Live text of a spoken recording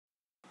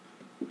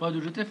با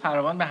درود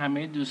فراوان به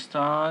همه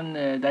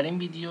دوستان. در این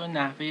ویدیو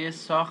نحوه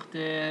ساخت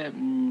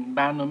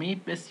برنامه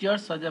بسیار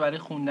ساده برای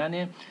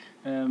خوندن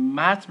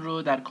متن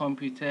رو در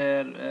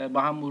کامپیوتر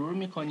با هم مرور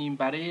میکنیم.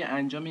 برای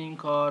انجام این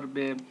کار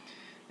به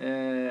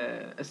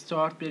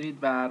استارت برید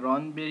و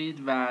ران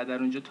برید و در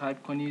اونجا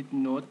تایپ کنید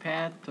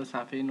نوتپد تا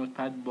صفحه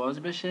نوتپد باز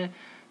بشه.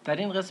 در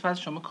این قسمت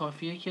شما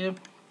کافیه که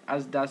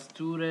از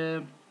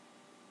دستور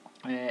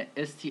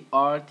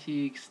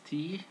strtxt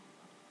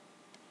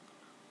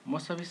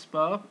مساوی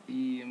اسپاب،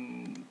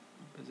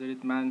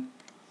 بذارید من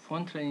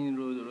فونت این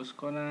رو درست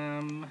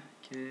کنم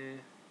که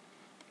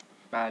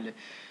بله،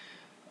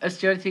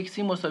 strtxt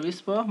مساوی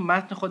اسپاب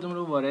متن خودمون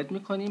رو وارد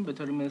میکنیم. به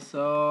طور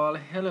مثال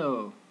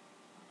hello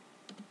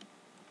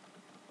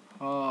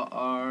how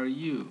are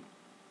you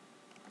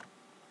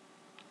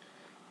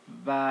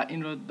و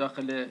این رو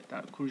داخل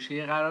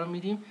کروشه قرار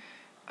میدیم.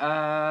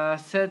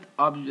 set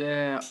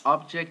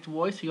object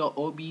voice یا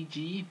obj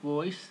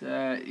voice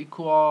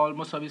equal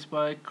مساوی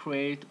با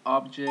create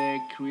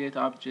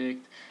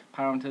object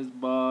پرانتز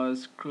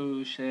باز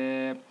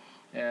کروشه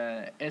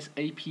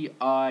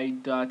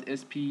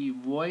sapi.sp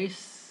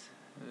voice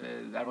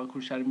در واقع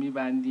کروشه رو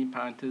میبندیم،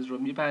 پرانتز رو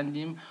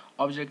میبندیم،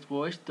 object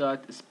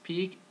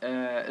voice.speak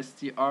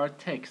str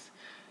text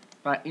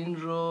و این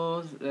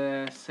رو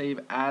save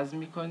as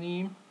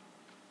میکنیم.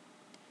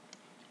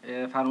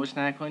 فراموش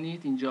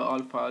نکنید اینجا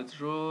آل فایلز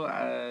رو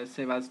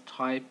سیو از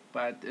تایپ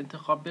باید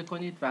انتخاب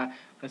بکنید و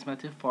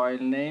قسمت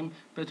فایل نیم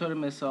به طور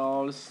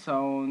مثال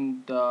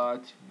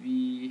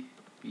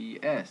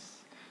sound.vbs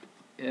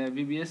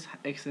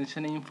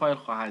اکستنشن این فایل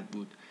خواهد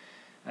بود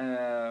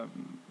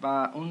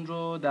و اون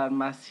رو در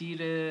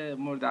مسیر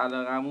مورد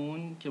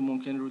علاقمون که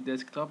ممکن رو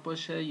دسکتاپ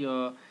باشه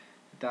یا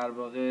در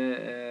واقع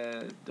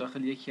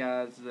داخل یکی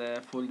از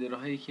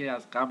فولدرهایی که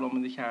از قبل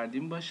آماده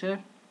کردیم باشه.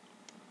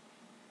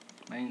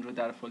 من این رو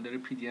در فولدر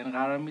pdn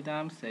قرار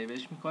میدم،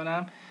 سیوش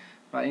میکنم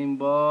و این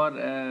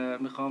بار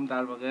میخوام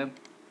در واقع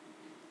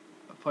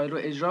فایل رو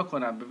اجرا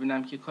کنم،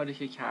 ببینم که کاری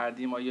که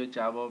کردیم آیا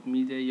جواب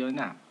میده یا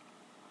نه.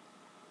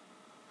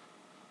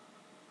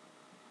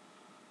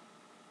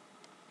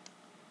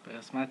 به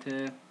قسمت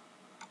در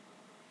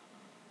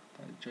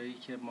جایی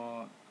که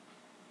ما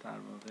در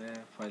واقع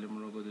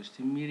فایلمون رو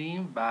گذاشتیم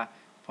میریم و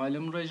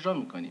فایلمون رو اجرا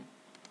میکنیم.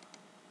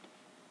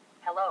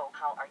 Hello,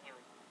 how are you?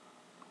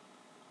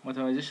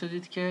 متوجه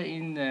شدید که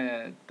این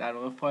در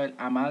واقع فایل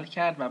عمل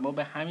کرد و ما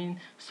به همین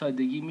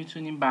سادگی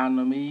میتونیم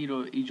برنامه‌ای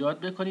رو ایجاد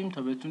بکنیم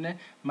تا بتونه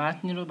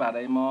متنی رو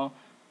برای ما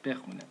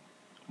بخونه.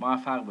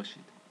 موفق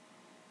باشید.